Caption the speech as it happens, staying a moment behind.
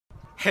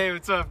Hey,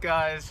 what's up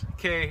guys?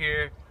 Kay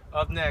here.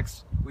 Up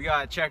next, we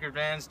got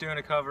ChkrdVns doing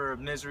a cover of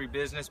Misery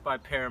Business by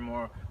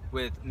Paramore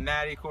with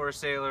Maddie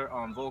Corsaler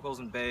on vocals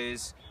and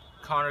bass,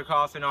 Connor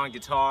Coffin on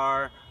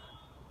guitar,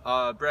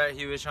 Brett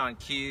Hewish on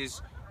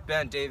keys,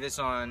 Ben Davis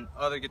on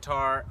other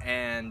guitar,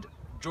 and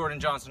Jordan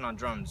Johnson on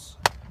drums.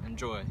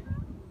 Enjoy.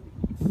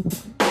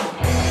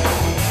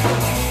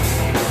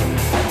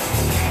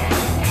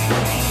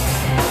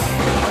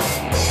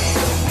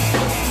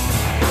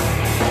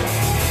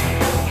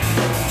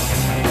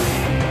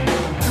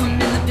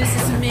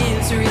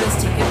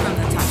 Let's take it from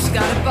the top. She's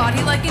got a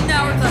body like an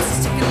hourglass,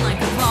 is ticking like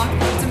a clock.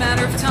 It's a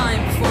matter of time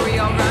before we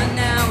all run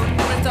out.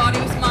 When I thought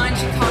he was mine,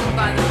 she caught him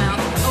by the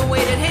mouth. Oh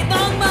wait, it hate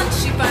long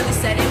months, she finally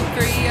set him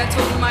free. I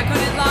told him I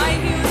couldn't lie,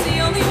 he was the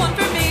only one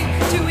for me.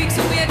 2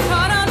 weeks and we had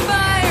caught on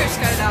fire.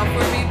 She got it out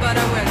for me, but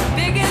I wear the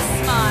biggest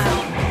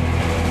smile.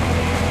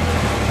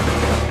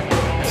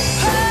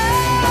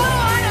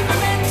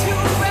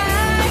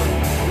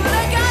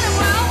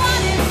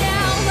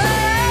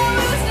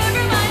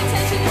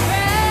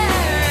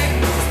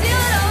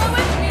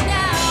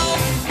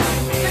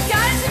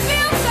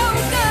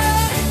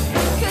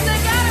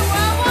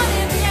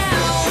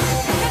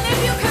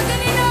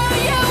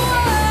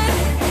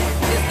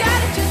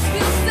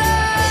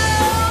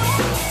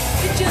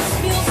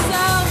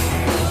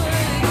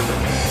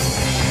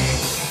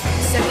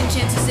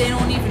 They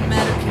don't even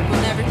matter, people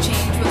never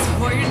change. What's a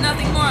whore, you're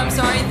nothing more, I'm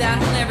sorry,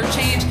 that'll never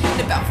change.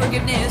 And about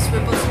forgiveness,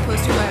 we're both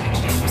supposed to have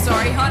exchange. I'm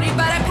sorry honey,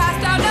 but I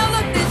passed out, now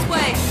look this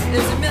way.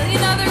 There's a million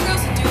other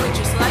girls who do it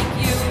just like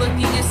you,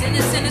 looking as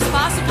innocent as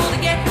possible to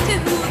get to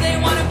who they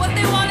want and what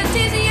they want. It's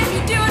easy if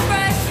you do it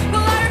right.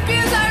 Well I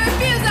refuse, I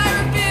refuse, I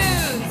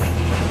refuse.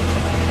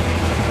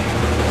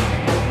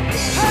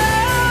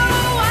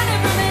 Oh, I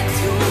never meant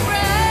to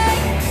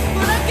brag,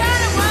 but I got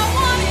it where I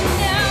want it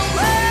now.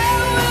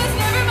 Oh, it was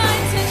never my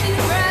intention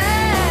to brag.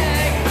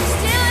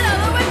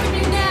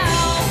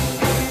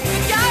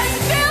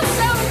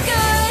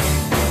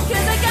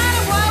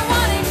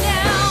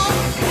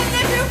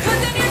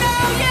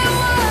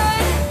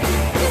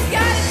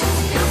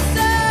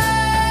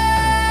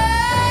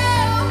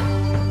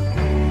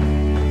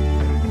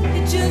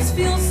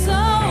 Feels so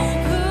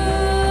good.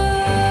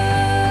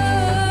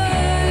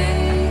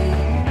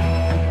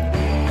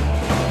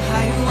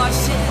 I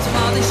watched his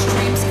wildest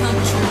dreams come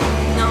true,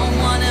 not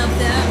one of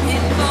them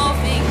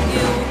involving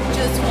you.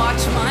 Just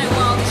watch my